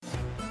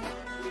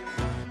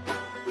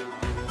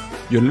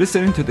You're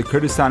listening to the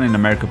Kurdistan in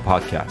America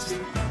podcast,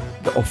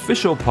 the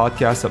official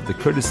podcast of the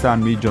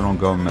Kurdistan Regional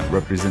Government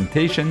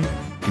Representation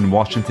in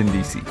Washington,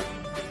 D.C.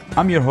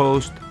 I'm your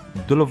host,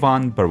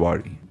 Dulavan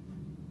Barwari.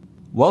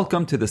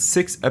 Welcome to the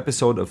 6th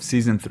episode of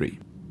Season 3.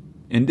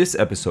 In this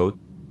episode,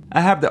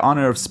 I have the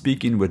honor of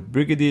speaking with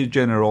Brigadier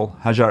General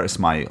Hajar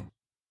Ismail,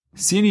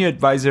 Senior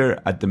Advisor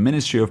at the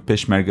Ministry of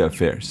Peshmerga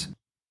Affairs.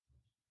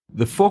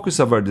 The focus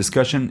of our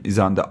discussion is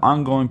on the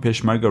ongoing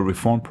Peshmerga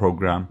reform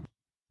program,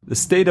 the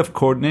state of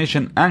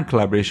coordination and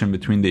collaboration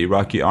between the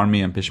Iraqi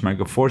army and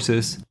Peshmerga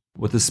forces,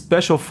 with a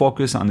special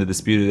focus on the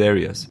disputed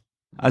areas,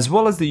 as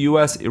well as the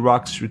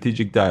U.S.-Iraq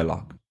strategic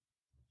dialogue.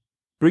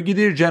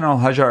 Brigadier General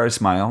Hajar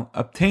Ismail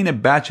obtained a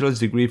bachelor's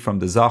degree from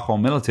the Zaho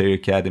Military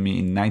Academy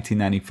in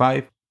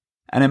 1995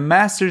 and a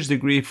master's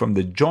degree from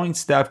the Joint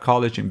Staff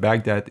College in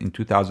Baghdad in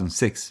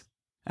 2006,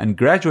 and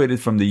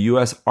graduated from the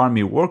U.S.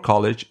 Army War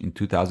College in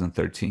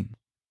 2013.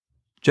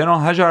 General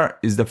Hajar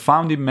is the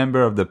founding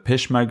member of the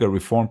Peshmerga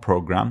Reform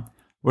Program,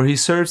 where he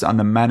serves on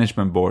the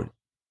management board.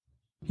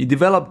 He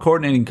developed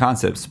coordinating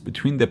concepts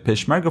between the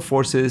Peshmerga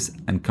forces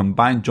and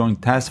Combined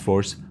Joint Task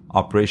Force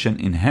Operation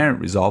Inherent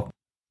Resolve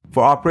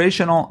for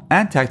operational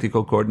and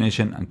tactical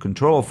coordination and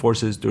control of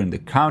forces during the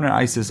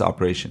counter-ISIS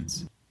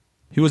operations.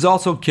 He was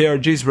also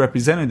KRG's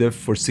representative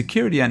for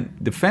security and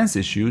defense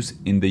issues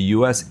in the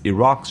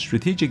U.S.-Iraq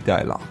strategic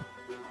dialogue.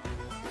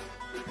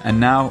 And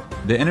now,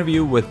 the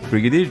interview with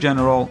Brigadier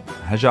General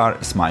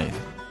Hajar Ismail.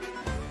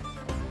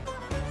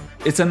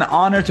 It's an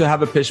honor to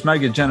have a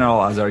Peshmerga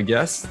general as our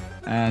guest,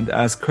 and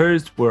as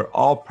Kurds, we're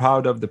all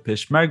proud of the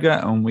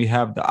Peshmerga and we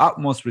have the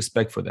utmost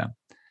respect for them.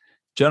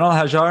 General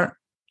Hajar,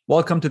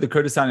 welcome to the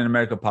Kurdistan in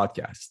America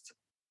podcast.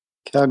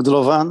 Kak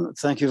Dulavan,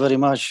 thank you very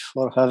much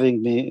for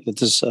having me.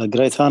 It is a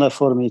great honor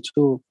for me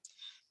to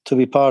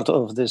be part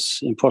of this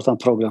important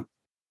program.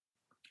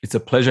 It's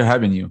a pleasure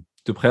having you.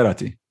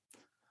 Tubkhairati.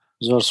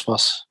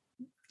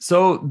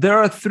 So there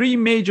are three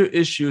major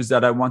issues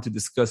that I want to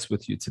discuss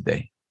with you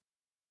today.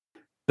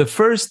 The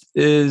first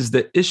is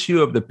the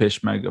issue of the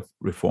Peshmerga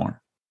reform.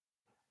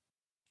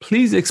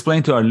 Please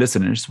explain to our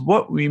listeners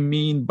what we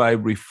mean by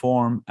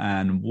reform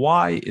and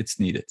why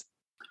it's needed.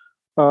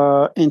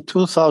 In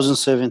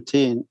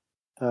 2017,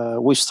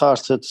 we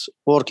started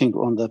working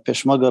on the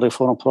Peshmerga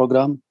reform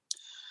program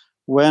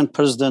when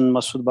President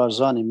Masoud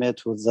Barzani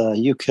met with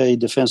the UK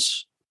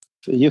Defense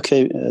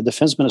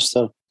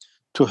Minister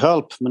to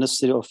help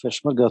Ministry of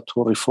Peshmerga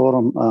to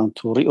reform and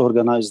to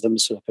reorganize the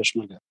Ministry of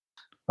Peshmerga.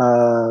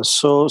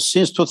 So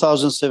since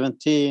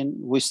 2017,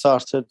 we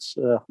started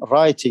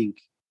writing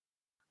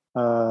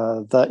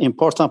the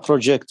important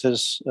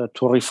projects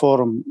to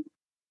reform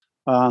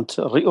and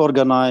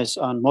reorganize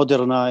and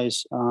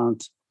modernize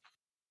and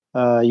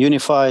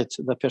unify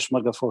the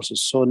Peshmerga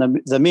forces. So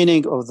the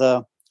meaning of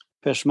the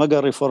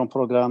Peshmerga reform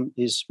program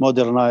is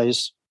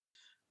modernize,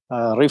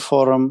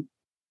 reform,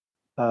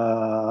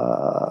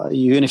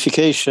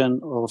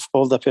 unification of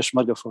all the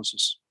Peshmerga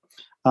forces,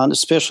 and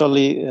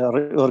especially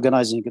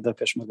reorganizing the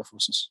Peshmerga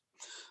forces.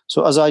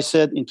 So as I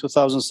said, in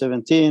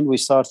 2017, we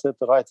started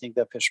writing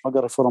the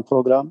Peshmerga reform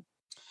program.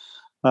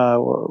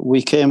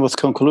 We came with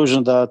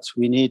conclusion that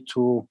we need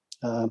to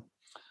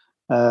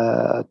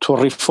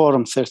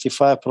reform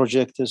 35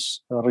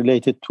 projects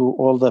related to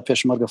all the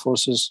Peshmerga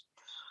forces,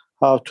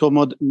 how to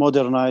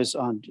modernize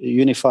and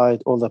unify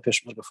all the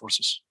Peshmerga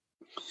forces.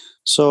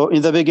 So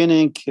in the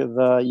beginning,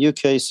 the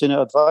UK senior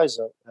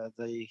advisor,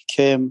 they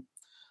came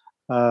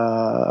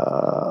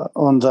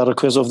on the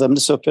request of the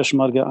Minister of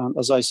Peshmerga, and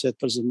as I said,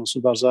 President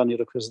Masoud Barzani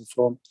requested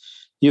from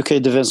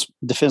UK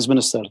Defense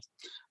Minister.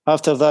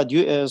 After that,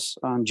 US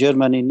and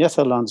Germany,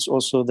 Netherlands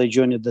also, they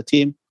joined the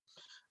team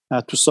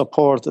to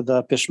support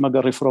the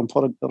Peshmerga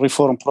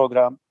reform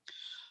program.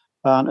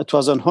 And it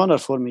was an honor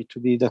for me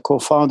to be the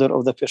co-founder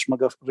of the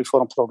Peshmerga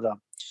reform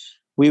program.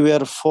 We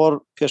were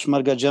 4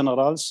 Peshmerga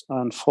generals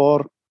and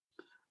 4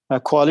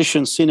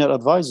 coalition senior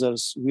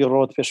advisors. We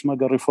wrote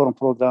Peshmerga reform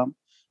program,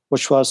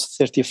 which was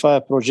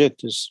 35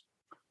 projects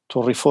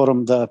to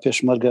reform the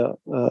Peshmerga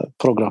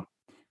program.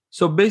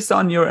 So based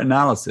on your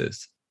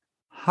analysis,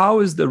 how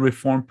is the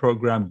reform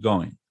program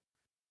going?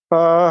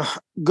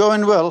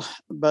 Going well,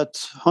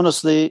 but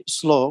honestly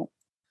slow.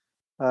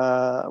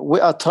 We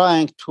are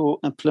trying to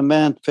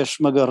implement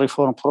Peshmerga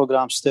reform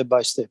program step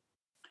by step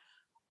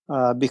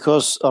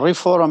because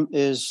reform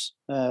is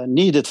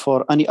needed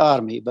for any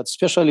army, but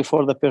especially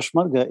for the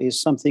Peshmerga is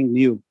something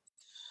new.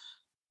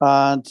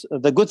 And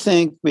the good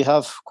thing, we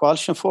have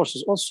coalition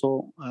forces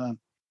also.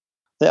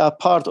 They are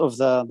part of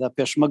the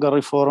Peshmerga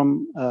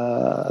reform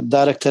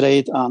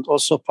directorate and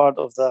also part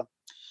of the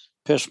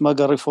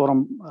Peshmerga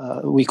reform,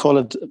 we call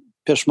it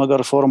Peshmerga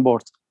reform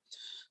board.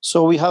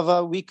 So we have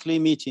a weekly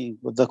meeting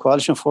with the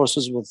coalition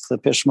forces, with the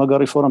Peshmerga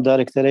reform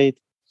directorate,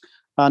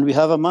 and we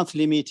have a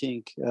monthly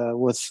meeting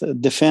with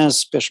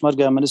Defense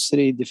Peshmerga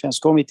Ministry Defense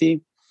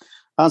Committee.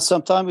 And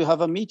sometimes we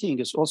have a meeting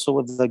is also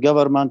with the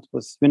government,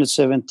 with Unit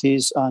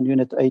 70s and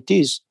Unit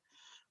 80s,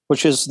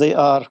 which is they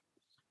are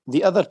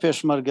the other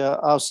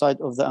Peshmerga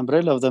outside of the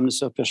umbrella of the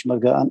Ministry of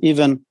Peshmerga, and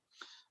even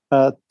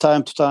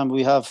time to time,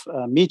 we have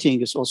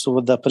meetings also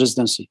with the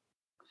presidency.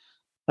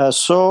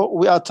 So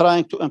we are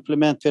trying to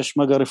implement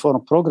Peshmerga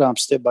reform program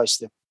step by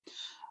step.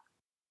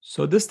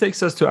 So this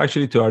takes us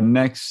to our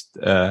next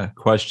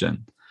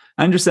question.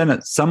 I understand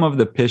that some of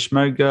the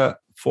Peshmerga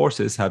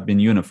forces have been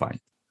unified.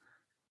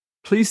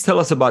 Please tell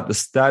us about the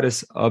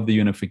status of the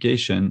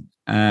unification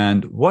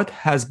and what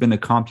has been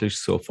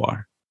accomplished so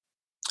far.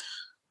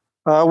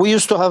 We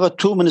used to have a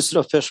two ministry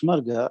of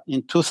Peshmerga.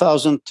 In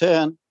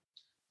 2010,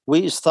 we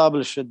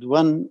established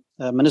one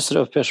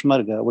ministry of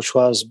Peshmerga, which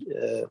was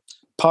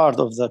part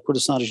of the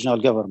Kurdistan Regional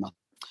Government.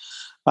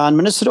 And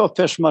Ministry of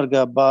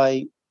Peshmerga,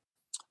 by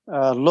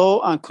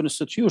law and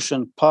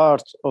constitution,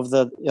 part of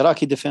the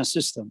Iraqi defense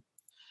system.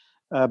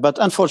 But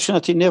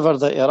unfortunately, never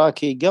the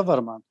Iraqi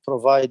government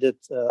provided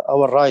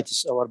our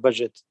rights, our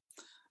budget,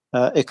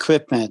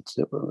 equipment,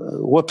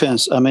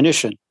 weapons,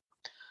 ammunition.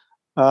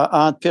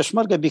 And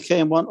Peshmerga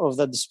became one of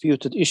the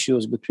disputed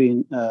issues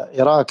between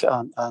Iraq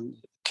and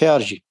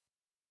KRG.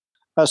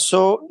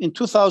 So in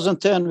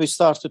 2010, we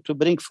started to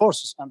bring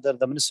forces under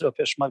the Ministry of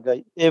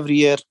Peshmerga. Every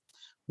year,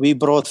 we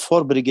brought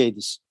 4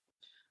 brigades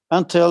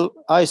until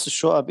ISIS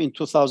showed up in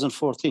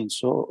 2014.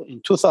 So in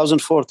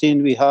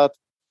 2014, we had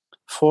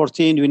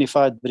 14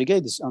 unified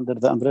brigades under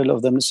the umbrella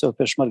of the Ministry of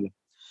Peshmerga.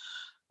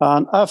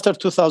 And after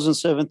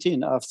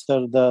 2017,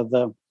 after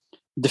the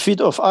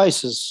defeat of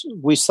ISIS,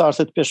 we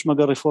started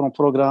Peshmerga reform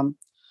program.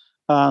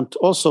 And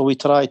also we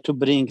tried to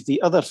bring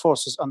the other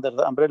forces under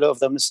the umbrella of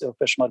the Ministry of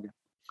Peshmerga.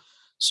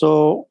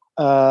 So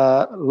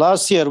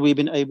last year, we've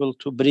been able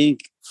to bring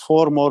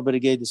 4 more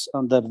brigades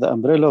under the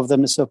umbrella of the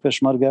Ministry of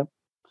Peshmerga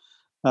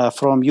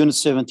from Unit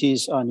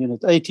 70s and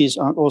Unit 80s.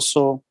 And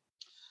also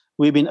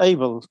we've been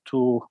able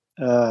to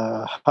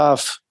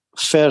have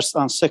first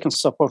and second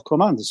support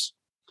commanders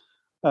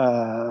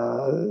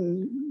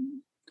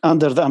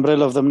under the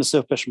umbrella of the Ministry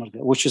of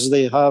Peshmerga, which is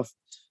they have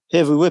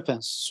heavy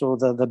weapons. So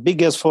the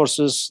biggest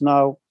forces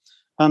now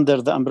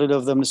under the umbrella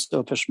of the Ministry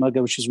of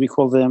Peshmerga, which is we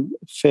call them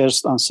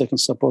first and second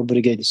support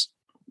brigades.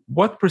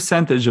 What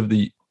percentage of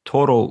the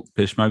total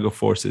Peshmerga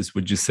forces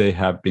would you say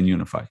have been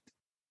unified?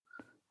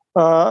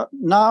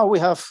 Now we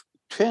have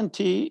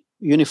 20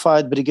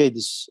 unified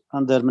brigades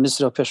under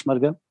Ministry of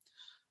Peshmerga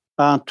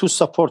and 2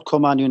 support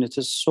command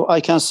units. So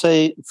I can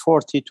say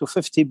 40 to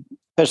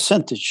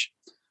 50%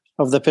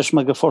 of the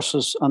Peshmerga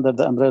forces under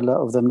the umbrella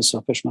of the Ministry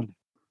of Peshmerga.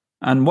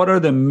 And what are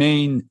the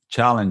main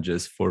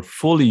challenges for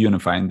fully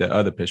unifying the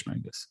other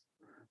Peshmergas,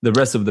 the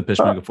rest of the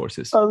Peshmerga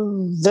forces?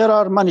 There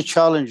are many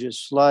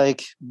challenges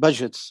like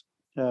budgets.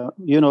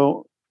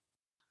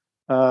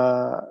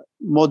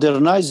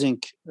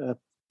 Modernizing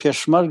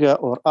Peshmerga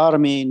or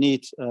army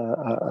need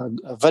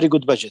a very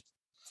good budget.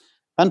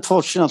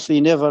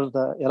 Unfortunately, never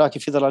the Iraqi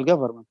federal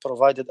government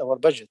provided our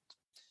budget.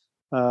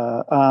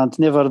 And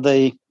never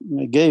they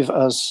gave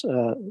us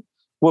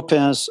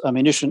weapons,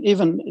 ammunition.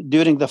 Even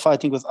during the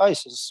fighting with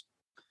ISIS,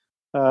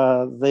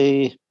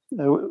 they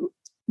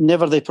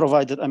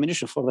provided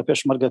ammunition for the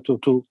Peshmerga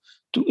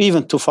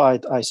to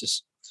fight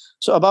ISIS.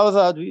 So about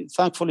that,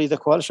 thankfully, the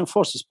coalition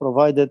forces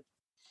provided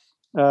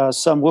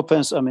some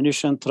weapons,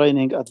 ammunition,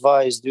 training,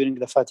 advice during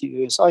the fighting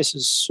against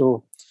ISIS.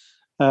 So,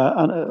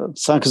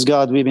 thanks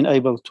God, we've been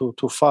able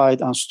to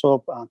fight and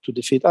stop and to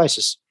defeat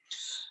ISIS.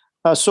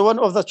 So one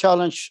of the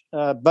challenge,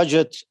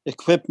 budget,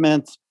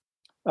 equipment,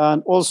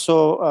 and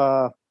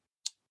also,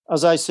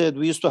 as I said,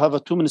 we used to have a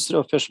 2 Ministry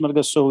of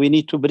Peshmerga, so we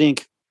need to bring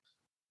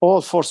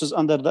all forces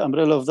under the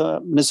umbrella of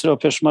the Ministry of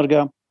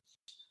Peshmerga.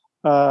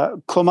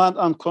 Command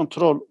and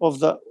control of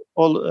the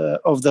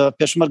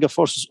Peshmerga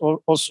forces,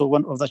 also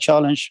one of the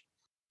challenge.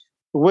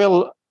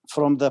 Will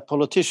from the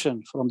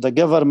politician, from the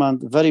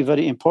government, very,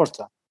 very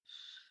important.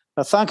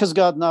 Thanks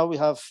God, now we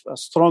have a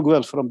strong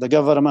will from the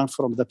government,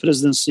 from the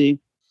presidency.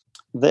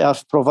 They are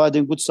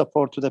providing good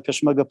support to the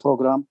Peshmerga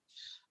program.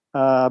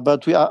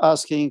 But we are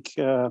asking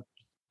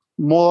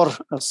more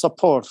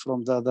support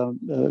from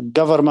the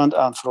government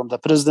and from the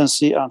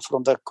presidency and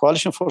from the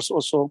coalition force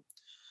also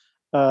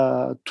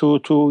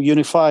to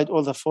unify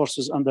all the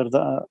forces under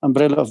the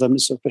umbrella of the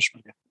Ministry of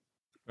Peshmerga.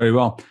 Very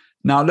well.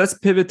 Now let's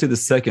pivot to the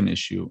second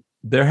issue.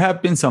 There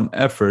have been some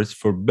efforts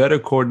for better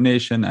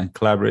coordination and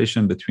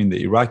collaboration between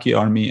the Iraqi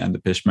army and the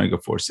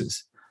Peshmerga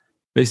forces,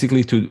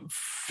 basically to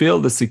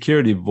fill the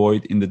security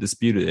void in the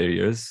disputed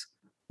areas,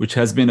 which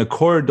has been a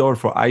corridor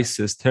for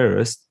ISIS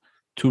terrorists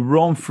to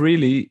roam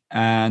freely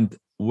and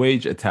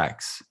wage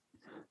attacks.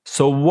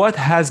 So what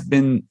has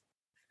been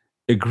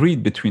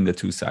agreed between the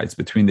two sides,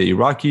 between the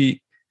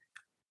Iraqi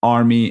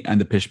army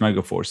and the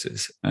Peshmerga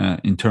forces,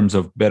 in terms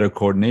of better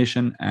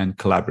coordination and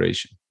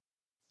collaboration?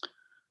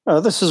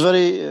 This is a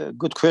very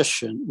good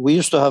question. We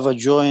used to have a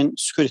joint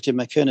security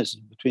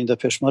mechanism between the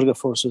Peshmerga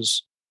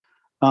forces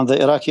and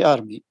the Iraqi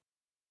army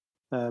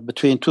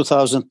between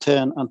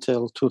 2010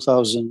 until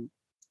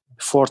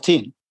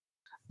 2014.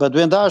 But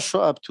when Daesh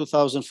showed up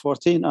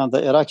 2014 and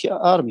the Iraqi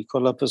army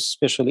collapsed,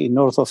 especially in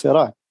north of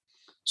Iraq,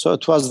 so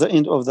it was the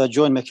end of the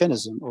joint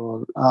mechanism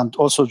and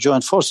also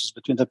joint forces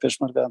between the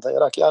Peshmerga and the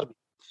Iraqi army.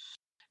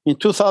 In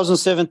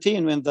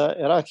 2017, when the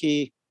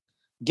Iraqi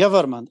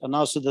government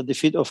announced the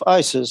defeat of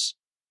ISIS,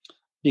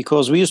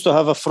 because we used to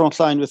have a front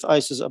line with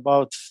ISIS,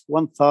 about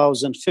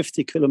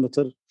 1,050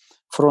 kilometer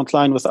front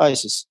line with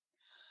ISIS.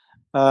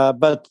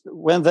 But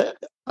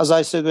as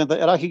I said, when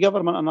the Iraqi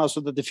government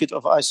announced the defeat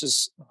of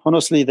ISIS,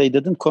 honestly, they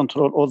didn't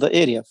control all the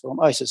area from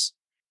ISIS.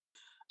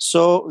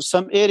 So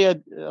some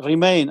area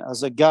remain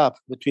as a gap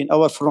between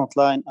our front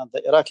line and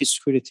the Iraqi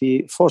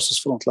security forces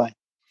front line.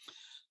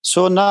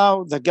 So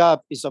now the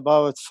gap is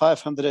about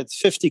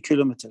 550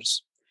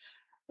 kilometers.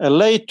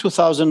 Late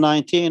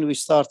 2019, we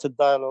started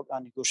dialogue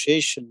and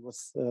negotiation with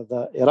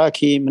the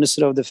Iraqi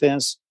Ministry of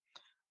Defense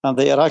and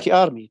the Iraqi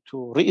army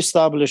to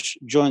reestablish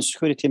joint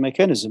security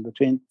mechanism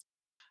between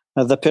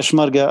the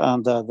Peshmerga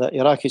and the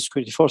Iraqi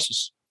security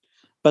forces.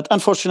 But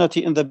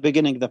unfortunately, in the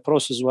beginning, the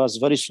process was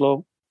very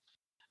slow.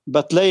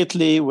 But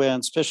lately,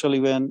 especially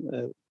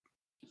when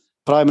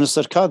Prime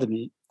Minister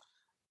Kadhimi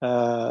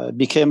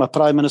became a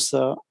prime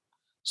minister,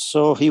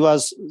 so he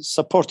was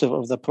supportive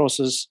of the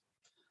process.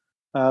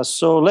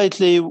 So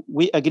lately,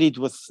 we agreed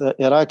with the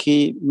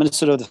Iraqi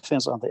Ministry of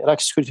Defense and the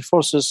Iraqi security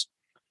forces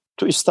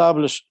to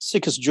establish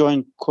 6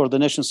 joint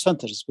coordination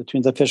centers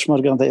between the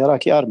Peshmerga and the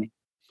Iraqi army.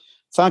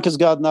 Thanks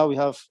God, now we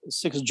have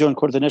 6 joint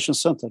coordination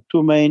centers,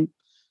 2 main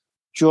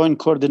joint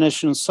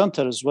coordination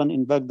centers, one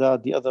in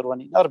Baghdad, the other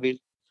one in Erbil.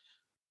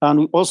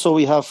 And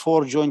we have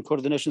 4 joint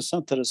coordination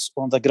centers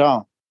on the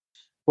ground,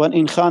 one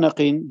in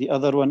Khanaqin, the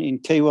other one in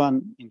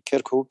Kaywan in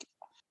Kirkuk,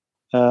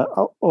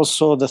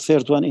 also the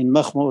third one in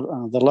Makhmur,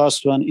 and the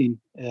last one in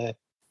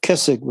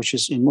Keseg, which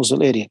is in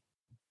Mosul area.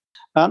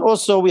 And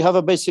also we have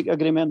a basic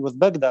agreement with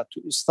Baghdad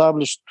to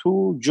establish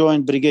 2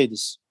 joint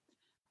brigades.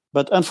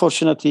 But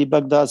unfortunately,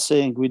 Baghdad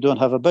saying we don't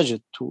have a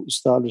budget to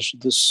establish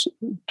this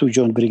 2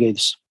 joint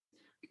brigades.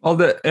 Well,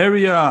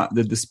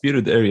 the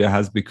disputed area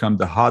has become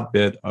the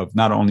hotbed of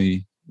not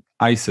only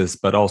ISIS,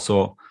 but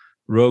also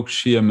rogue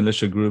Shia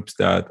militia groups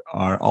that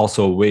are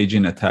also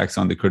waging attacks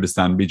on the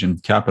Kurdistan region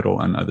capital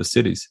and other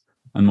cities.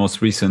 And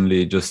most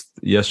recently, just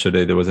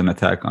yesterday, there was an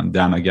attack on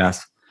Dana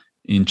Gas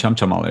in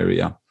Chamchamal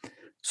area.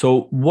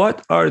 So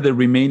what are the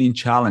remaining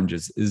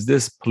challenges? Is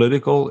this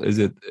political?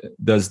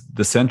 Does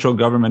the central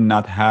government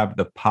not have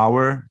the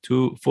power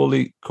to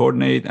fully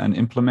coordinate and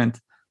implement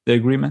the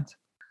agreement?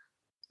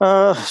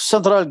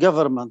 Central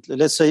government,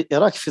 let's say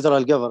Iraqi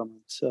federal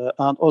government,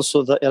 and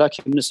also the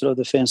Iraqi Ministry of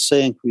Defense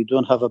saying we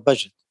don't have a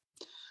budget.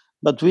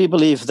 But we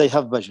believe they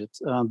have budget,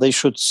 and they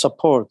should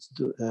support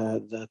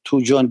the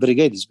 2 joint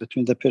brigades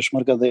between the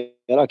Peshmerga and the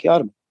Iraqi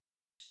army.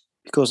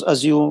 Because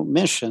as you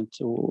mentioned,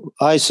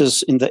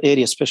 ISIS in the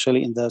area,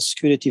 especially in the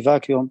security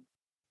vacuum,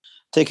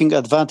 taking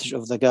advantage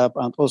of the gap,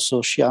 and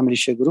also Shia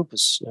militia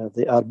groups,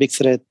 they are big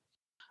threat,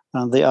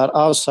 and they are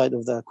outside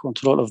of the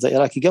control of the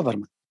Iraqi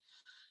government.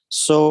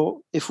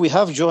 So if we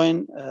have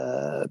joint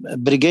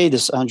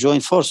brigades and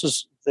joint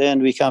forces,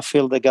 then we can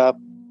fill the gap,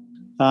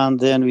 and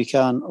then we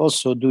can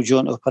also do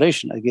joint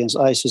operation against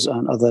ISIS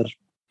and other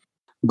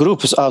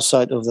groups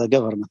outside of the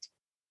government.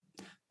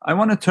 I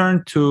want to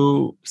turn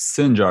to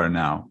Sinjar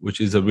now, which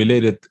is a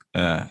related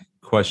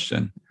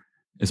question.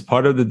 It's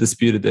part of the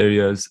disputed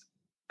areas,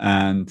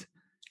 and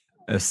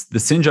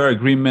the Sinjar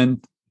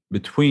agreement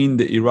between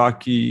the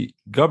Iraqi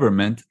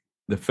government,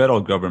 the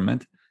federal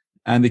government,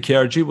 and the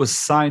KRG was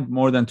signed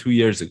more than 2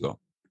 years ago.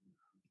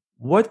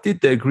 What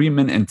did the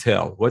agreement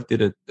entail? What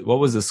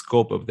was the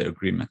scope of the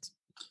agreement?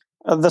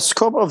 The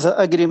scope of the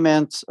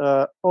agreement,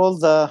 all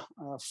the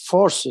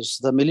forces,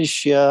 the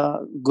militia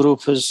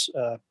groups,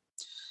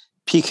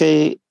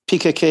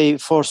 PKK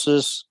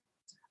forces,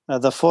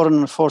 the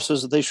foreign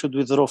forces, they should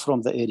withdraw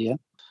from the area.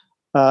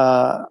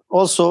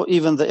 Also,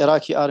 even the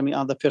Iraqi army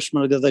and the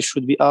Peshmerga, they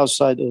should be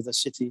outside of the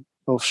city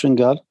of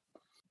Shingal.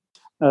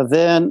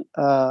 Then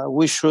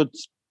we should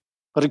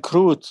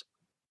recruit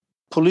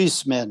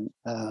policemen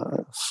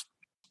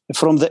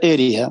from the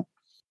area.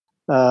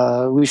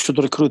 We should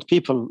recruit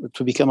people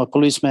to become a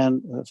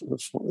policeman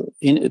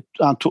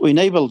and to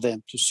enable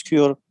them to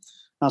secure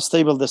and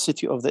stable the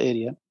city of the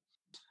area.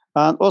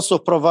 And also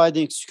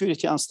providing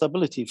security and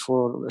stability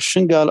for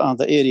Shingal and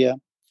the area.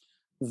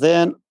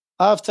 Then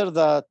after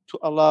that, to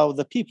allow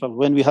the people,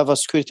 when we have a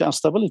security and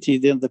stability,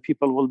 then the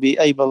people will be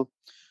able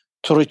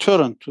to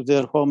return to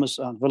their homes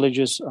and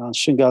villages and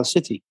Shingal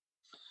city.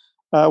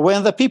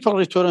 When the people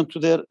return to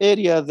their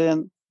area,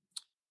 then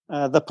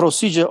the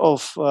procedure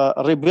of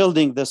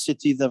rebuilding the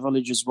city, the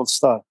villages will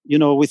start.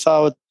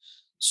 Without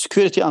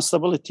security and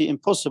stability,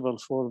 impossible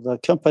for the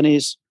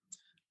companies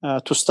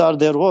to start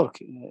their work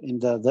in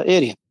the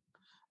area.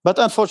 But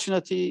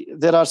unfortunately,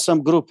 there are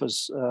some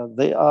groups,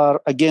 they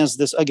are against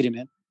this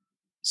agreement,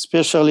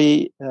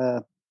 especially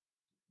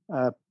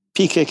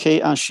PKK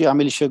and Shia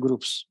militia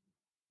groups.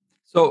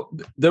 So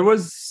there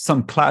was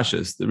some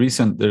clashes.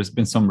 There's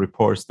been some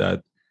reports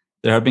that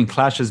there have been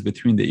clashes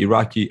between the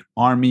Iraqi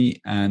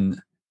army and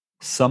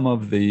some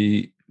of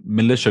the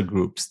militia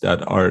groups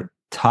that are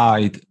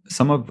tied,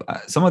 some of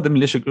the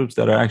militia groups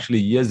that are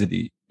actually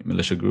Yazidi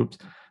militia groups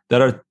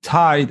that are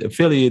tied,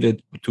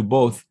 affiliated to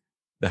both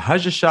the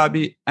Hajj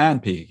al-Sha'bi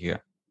and PKK.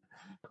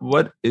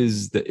 What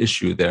is the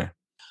issue there?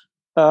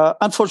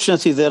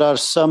 Unfortunately, there are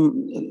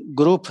some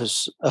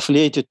groups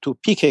affiliated to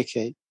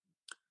PKK.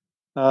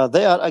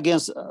 They are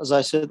against, as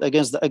I said,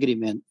 against the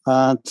agreement.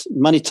 And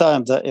many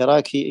times the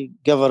Iraqi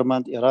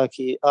government,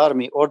 Iraqi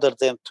army ordered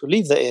them to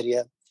leave the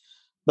area,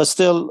 but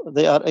still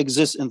they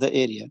exist in the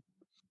area.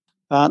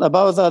 And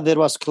about that, there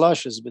was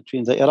clashes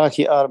between the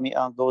Iraqi army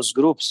and those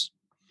groups.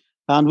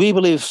 And we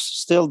believe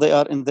still they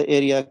are in the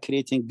area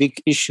creating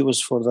big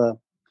issues for the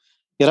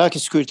Iraqi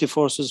security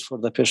forces, for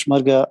the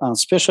Peshmerga, and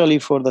especially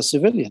for the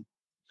civilian.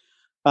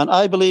 And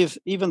I believe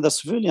even the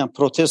civilian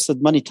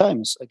protested many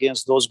times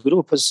against those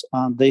groups,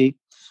 and they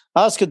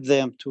asked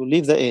them to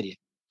leave the area.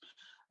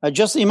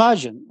 Just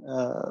imagine,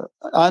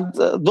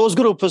 those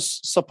groups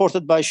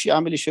supported by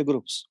Shia militia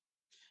groups.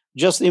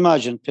 Just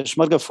imagine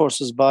Peshmerga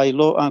forces by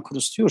law and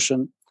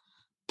constitution,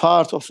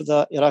 part of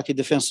the Iraqi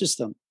defense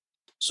system.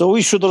 So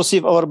we should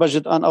receive our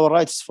budget and our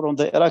rights from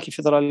the Iraqi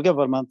federal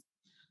government,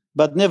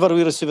 but never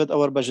we received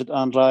our budget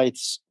and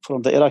rights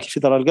from the Iraqi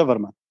federal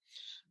government.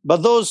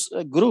 But those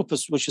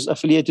groups, which is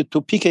affiliated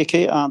to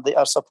PKK and they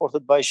are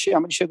supported by Shia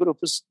militia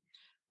groups,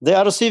 they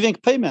are receiving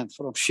payment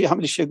from Shia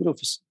militia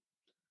groups.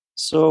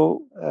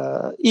 So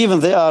even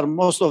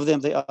most of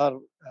them,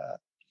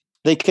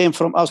 they came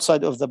from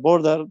outside of the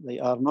border. They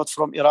are not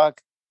from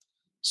Iraq.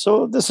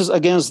 So this is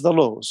against the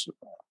laws.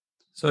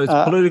 So it's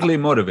politically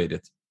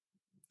motivated.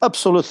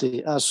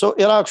 Absolutely. So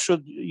Iraq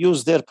should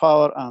use their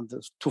power and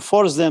to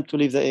force them to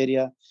leave the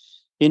area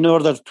in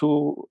order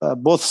to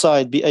both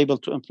sides be able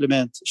to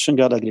implement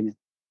Shanghai Agreement.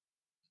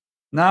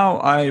 Now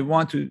I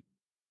want to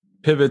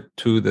pivot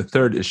to the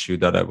third issue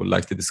that I would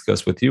like to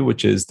discuss with you,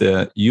 which is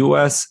the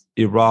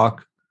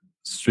U.S.-Iraq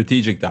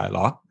strategic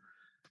dialogue,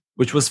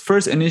 which was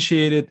first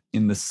initiated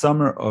in the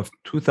summer of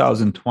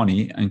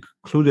 2020 and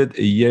concluded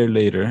a year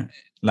later,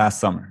 last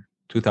summer,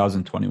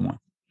 2021.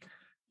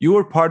 You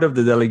were part of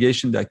the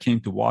delegation that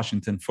came to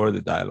Washington for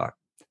the dialogue.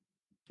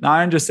 Now,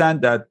 I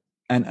understand that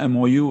an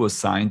MOU was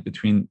signed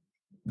between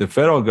the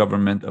federal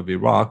government of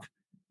Iraq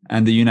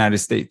and the United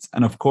States.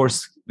 And of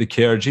course, the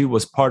KRG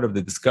was part of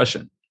the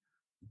discussion.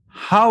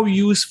 How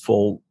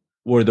useful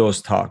were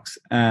those talks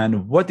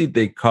and what did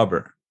they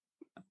cover?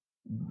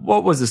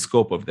 What was the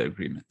scope of the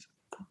agreement?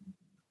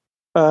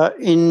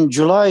 In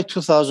July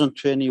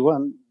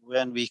 2021,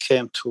 when we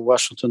came to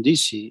Washington,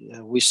 D.C.,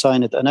 we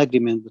signed an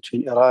agreement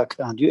between Iraq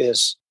and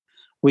U.S.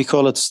 We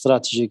call it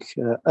strategic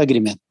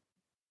agreement.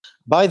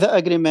 By the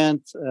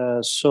agreement,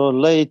 so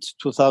late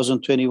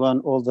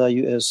 2021, all the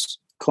U.S.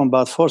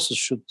 combat forces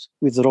should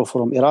withdraw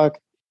from Iraq,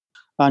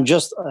 and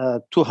just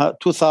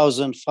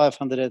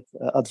 2,500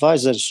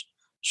 advisors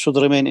should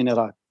remain in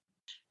Iraq.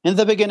 In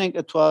the beginning,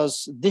 it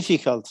was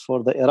difficult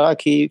for the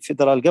Iraqi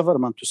federal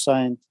government to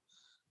sign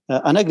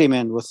an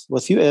agreement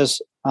with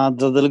U.S., and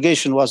the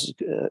delegation was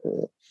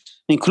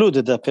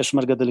included, the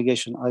Peshmerga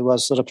delegation. I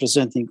was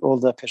representing all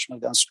the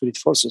Peshmerga and security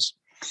forces,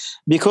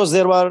 because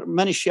there were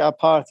many Shia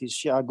parties,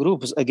 Shia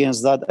groups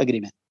against that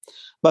agreement.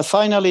 But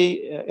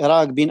finally,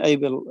 Iraq been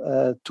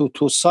able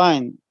to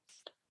sign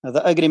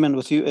the agreement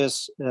with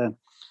U.S.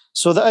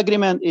 So the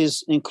agreement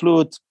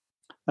include,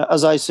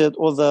 as I said,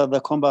 all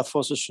the combat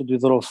forces should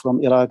withdraw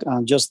from Iraq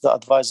and just the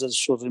advisors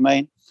should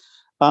remain.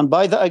 And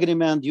by the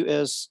agreement,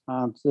 U.S.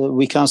 and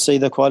we can say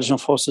the coalition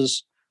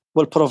forces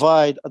will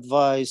provide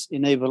advice,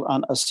 enable,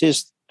 and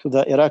assist to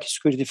the Iraqi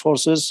security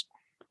forces,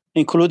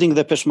 including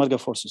the Peshmerga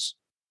forces.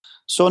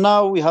 So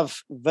now we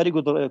have very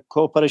good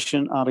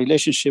cooperation and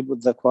relationship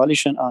with the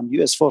coalition and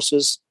U.S.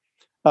 forces,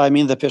 I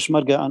mean the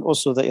Peshmerga and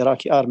also the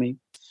Iraqi army.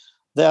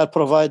 They are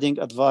providing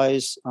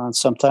advice and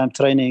sometimes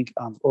training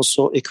and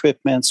also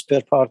equipment,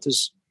 spare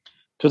parts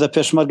to the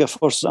Peshmerga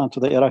forces and to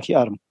the Iraqi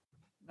army.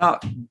 Now,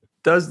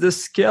 does the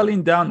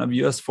scaling down of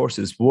U.S.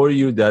 forces worry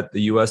you that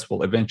the U.S.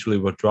 will eventually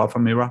withdraw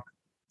from Iraq?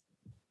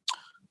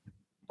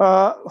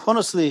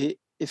 Honestly,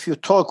 if you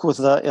talk with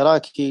the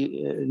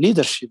Iraqi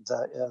leadership,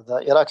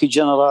 the Iraqi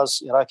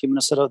generals, Iraqi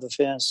Ministry of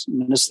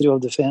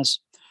Defense,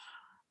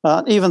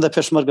 even the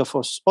Peshmerga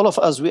force, all of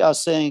us, we are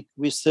saying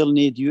we still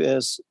need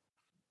U.S.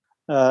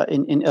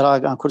 In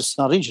Iraq and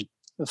Kurdistan region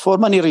for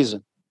many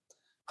reasons.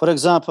 For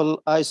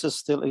example, ISIS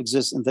still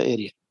exists in the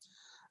area.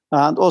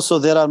 And also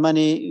there are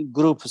many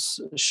groups,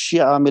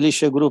 Shia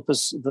militia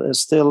groups,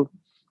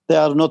 they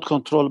are not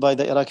controlled by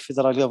the Iraqi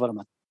federal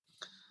government.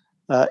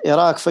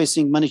 Iraq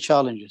facing many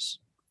challenges.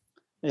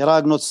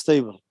 Iraq not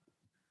stable.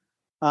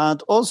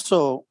 And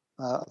also,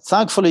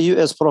 thankfully,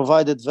 U.S.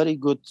 provided very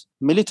good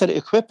military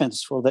equipment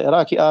for the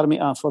Iraqi army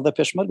and for the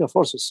Peshmerga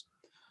forces.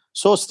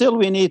 So still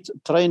we need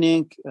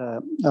training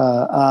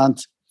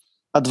and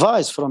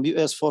advice from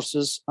U.S.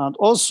 forces and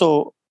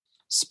also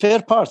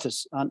spare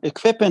parts and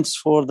equipments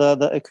for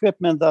the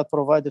equipment that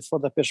provided for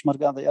the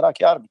Peshmerga and the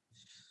Iraqi army.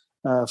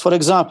 For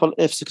example,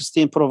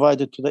 F-16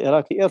 provided to the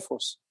Iraqi Air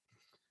Force.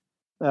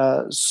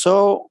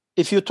 So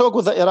if you talk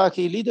with the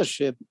Iraqi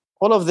leadership,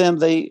 all of them,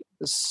 they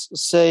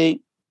say,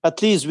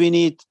 at least we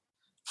need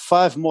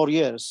 5 more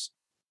years.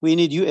 We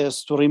need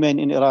U.S. to remain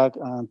in Iraq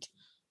and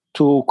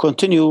to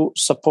continue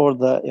support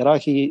the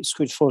Iraqi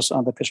security force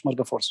and the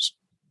Peshmerga forces.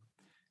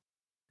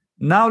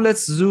 Now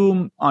let's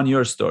zoom on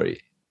your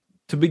story.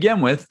 to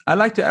begin with, I'd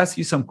like to ask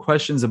you some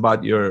questions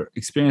about your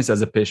experience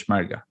as a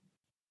Peshmerga.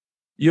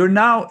 You're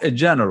now a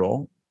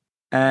general,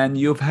 and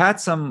you've had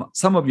some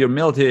of your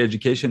military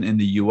education in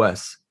the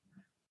U.S.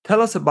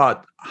 Tell us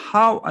about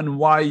how and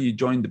why you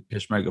joined the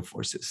Peshmerga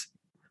forces.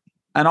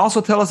 And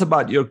also tell us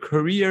about your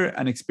career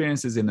and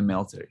experiences in the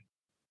military.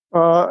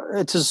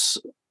 It is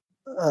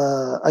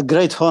a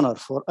great honor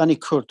for any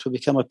Kurd to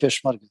become a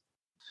Peshmerga.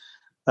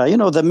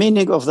 The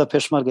meaning of the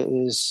Peshmerga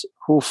is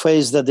who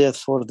face the death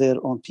for their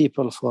own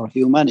people, for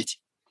humanity.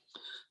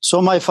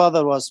 So my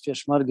father was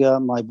Peshmerga,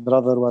 my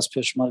brother was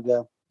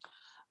Peshmerga.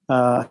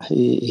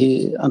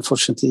 He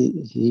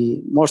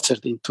unfortunately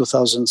martyred in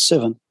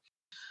 2007.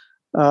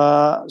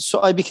 So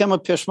I became a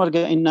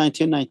Peshmerga in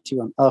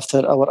 1991 after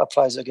our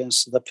uprising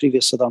against the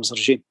previous Saddam's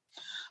regime.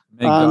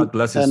 May God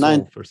bless his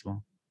soul, first of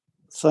all.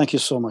 Thank you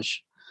so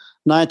much.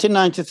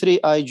 1993,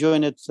 I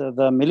joined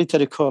the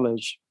military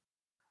college.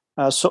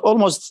 So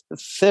almost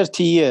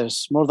 30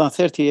 years, more than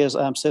 30 years,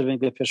 I am serving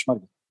the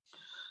Peshmerga.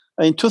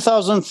 In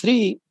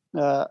 2003,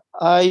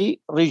 I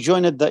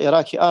rejoined the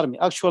Iraqi army.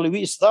 Actually,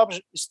 we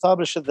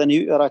established the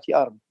new Iraqi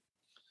army.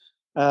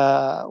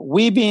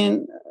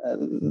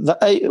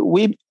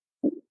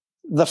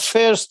 The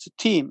first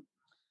team,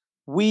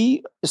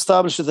 we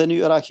established the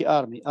new Iraqi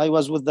army. I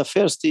was with the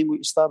first team. We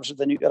established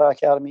the new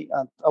Iraqi army,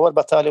 and our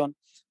battalion,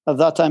 at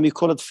that time, we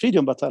called it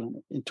Freedom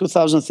Battalion. In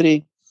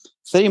 2003,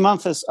 3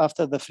 months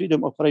after the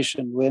Freedom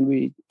Operation, when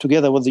we,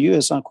 together with the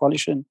U.S. and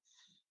coalition,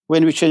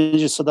 when we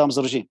changed Saddam's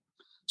regime.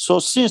 So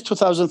since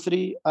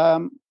 2003,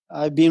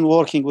 I've been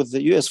working with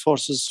the U.S.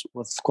 forces,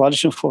 with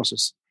coalition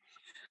forces.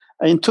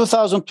 In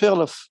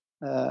 2012,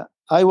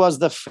 I was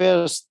the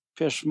first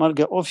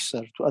Peshmerga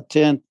officer to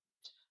attend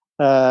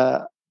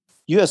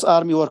U.S.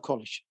 Army War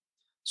College.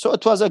 So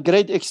it was a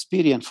great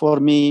experience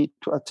for me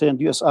to attend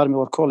U.S. Army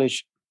War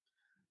College,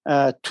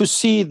 to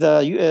see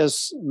the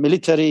U.S.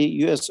 military,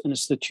 U.S.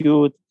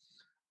 institute,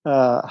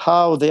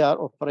 how they are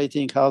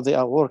operating, how they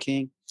are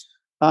working.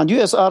 And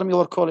U.S. Army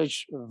War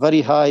College,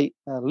 very high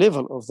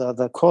level of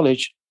the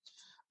college.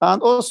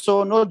 And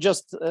also not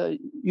just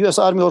U.S.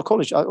 Army War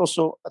College, I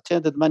also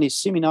attended many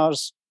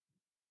seminars.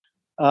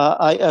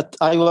 I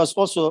was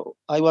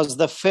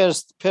the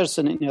first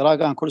person in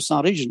Iraq and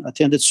Kurdistan region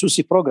attended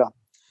SUSI program,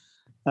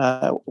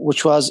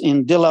 which was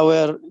in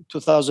Delaware,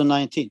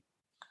 2019.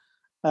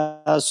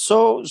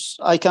 So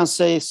I can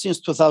say since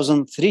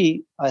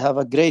 2003, I have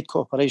a great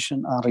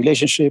cooperation and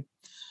relationship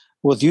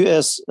with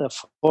U.S.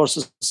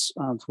 forces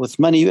and with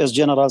many U.S.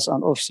 generals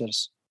and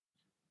officers.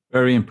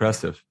 Very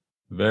impressive.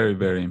 Very,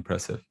 very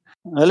impressive.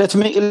 Let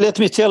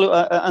me tell you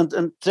an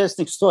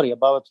interesting story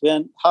about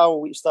how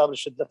we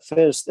established the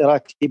first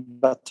Iraqi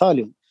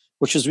battalion,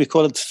 which is we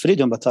call it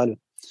Freedom Battalion.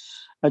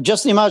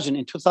 Just imagine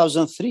in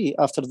 2003,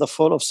 after the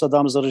fall of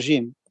Saddam's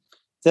regime,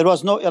 there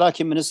was no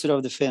Iraqi Ministry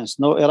of Defense,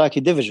 no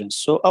Iraqi divisions.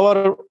 So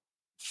our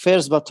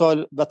first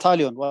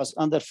battalion was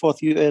under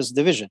 4th U.S.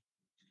 Division.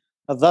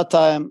 At that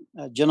time,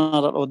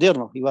 General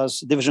Oderno, he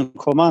was division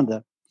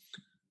commander.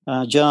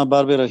 General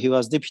Barbero, he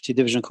was deputy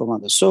division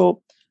commander.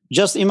 So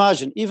just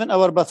imagine, even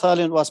our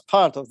battalion was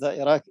part of the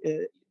Iraq,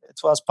 it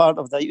was part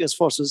of the U.S.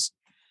 forces.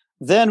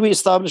 Then we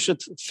established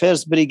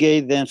 1st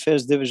Brigade, then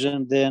 1st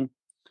Division, then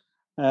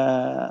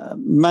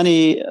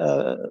many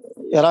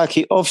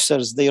Iraqi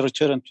officers, they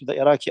returned to the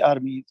Iraqi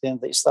army, then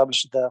they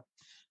established the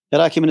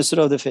Iraqi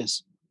Ministry of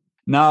Defense.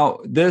 Now,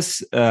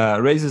 this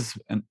raises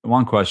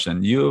one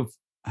question. You've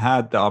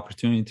had the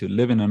opportunity to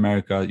live in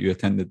America. You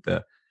attended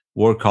the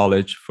War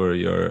College for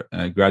your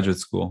graduate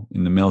school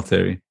in the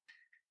military.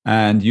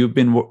 And you've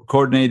been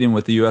coordinating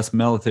with the U.S.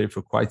 military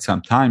for quite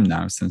some time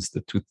now, since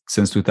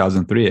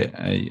 2003,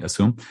 I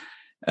assume.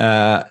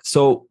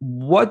 So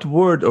what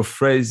word or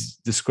phrase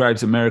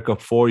describes America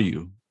for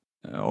you?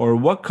 Or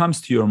what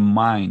comes to your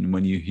mind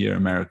when you hear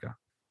America?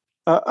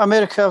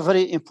 America, a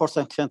very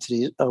important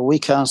country. We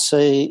can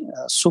say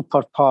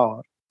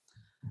superpower.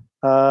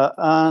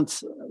 And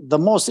the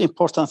most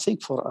important thing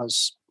for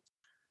us,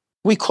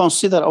 we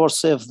consider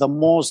ourselves the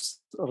most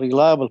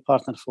reliable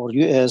partner for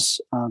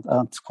U.S.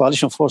 and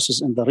coalition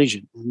forces in the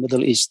region, in the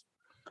Middle East.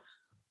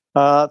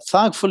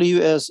 Thankfully,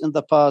 U.S. in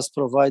the past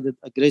provided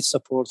a great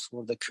support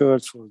for the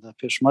Kurds, for the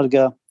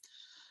Peshmerga.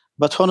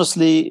 But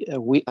honestly,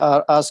 we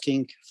are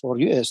asking for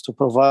U.S. to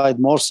provide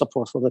more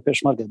support for the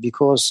Peshmerga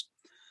because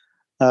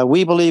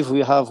we believe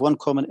we have one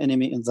common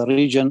enemy in the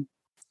region.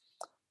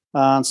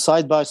 And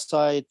side by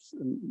side,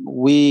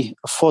 we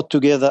fought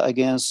together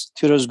against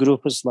terrorist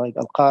groups like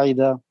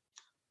Al-Qaeda,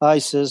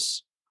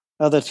 ISIS,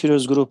 other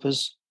terrorist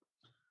groups.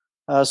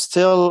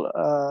 Still,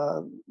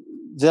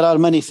 there are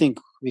many things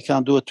we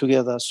can do it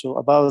together. So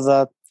about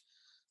that,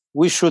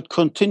 we should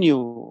continue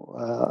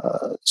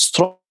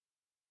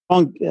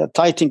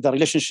tightening the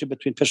relationship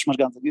between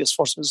Peshmerga and the U.S.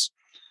 forces.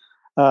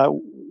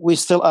 We're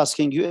still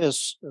asking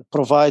U.S.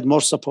 provide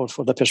more support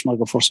for the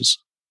Peshmerga forces.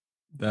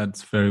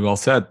 That's very well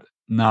said.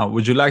 Now,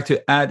 would you like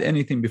to add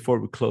anything before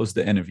we close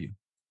the interview?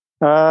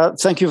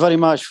 Thank you very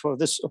much for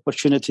this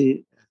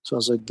opportunity. It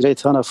was a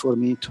great honor for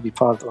me to be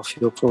part of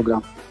your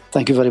program.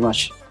 Thank you very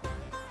much.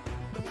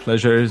 The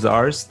Pleasure is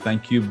ours.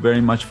 Thank you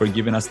very much for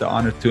giving us the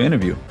honor to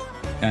interview.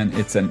 And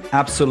it's an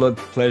absolute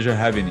pleasure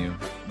having you,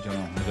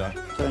 Jamal Hajar.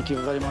 Thank you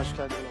very much,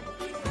 Khalid.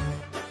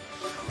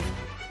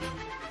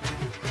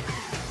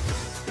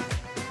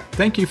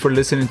 Thank you for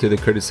listening to the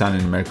Kurdistan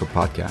in America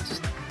podcast,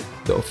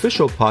 the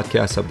official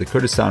podcast of the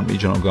Kurdistan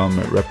Regional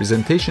Government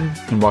Representation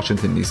in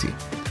Washington, D.C.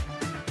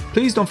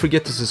 Please don't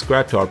forget to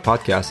subscribe to our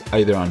podcast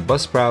either on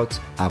Buzzsprout,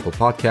 Apple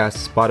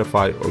Podcasts,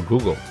 Spotify, or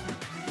Google.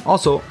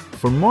 Also,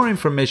 for more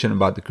information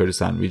about the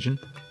Kurdistan region,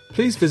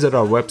 please visit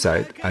our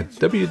website at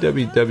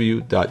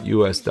www.us.gov.krd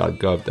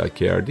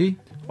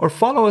or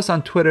follow us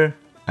on Twitter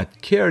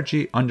at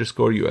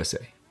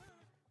KRG_USA.